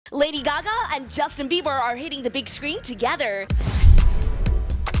Lady Gaga and Justin Bieber are hitting the big screen together.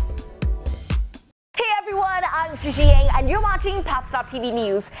 Hey everyone, I'm Shishi Yang and you're watching PopStop TV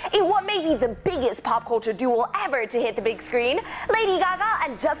News. In what may be the biggest pop culture duo ever to hit the big screen, Lady Gaga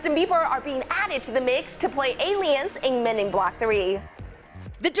and Justin Bieber are being added to the mix to play aliens in Men in Black 3.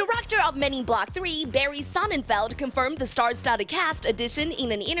 The director of Men in Black 3, Barry Sonnenfeld, confirmed the star-studded cast addition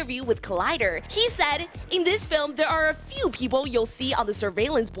in an interview with Collider. He said, "In this film, there are a few people you'll see on the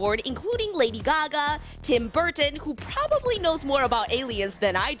surveillance board, including Lady Gaga, Tim Burton, who probably knows more about aliens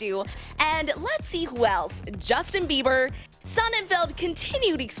than I do, and let's see who else, Justin Bieber." Sonnenfeld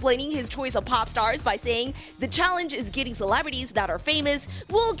continued explaining his choice of pop stars by saying, "The challenge is getting celebrities that are famous.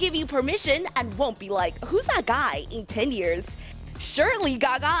 We'll give you permission and won't be like, who's that guy in 10 years? Surely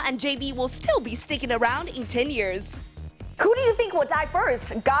Gaga and JB will still be sticking around in 10 years. Who do you think will die first,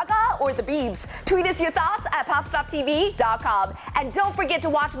 Gaga or the Biebs? Tweet us your thoughts at popstoptv.com. And don't forget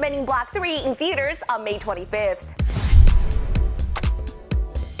to watch Men in Black 3 in theaters on May 25th.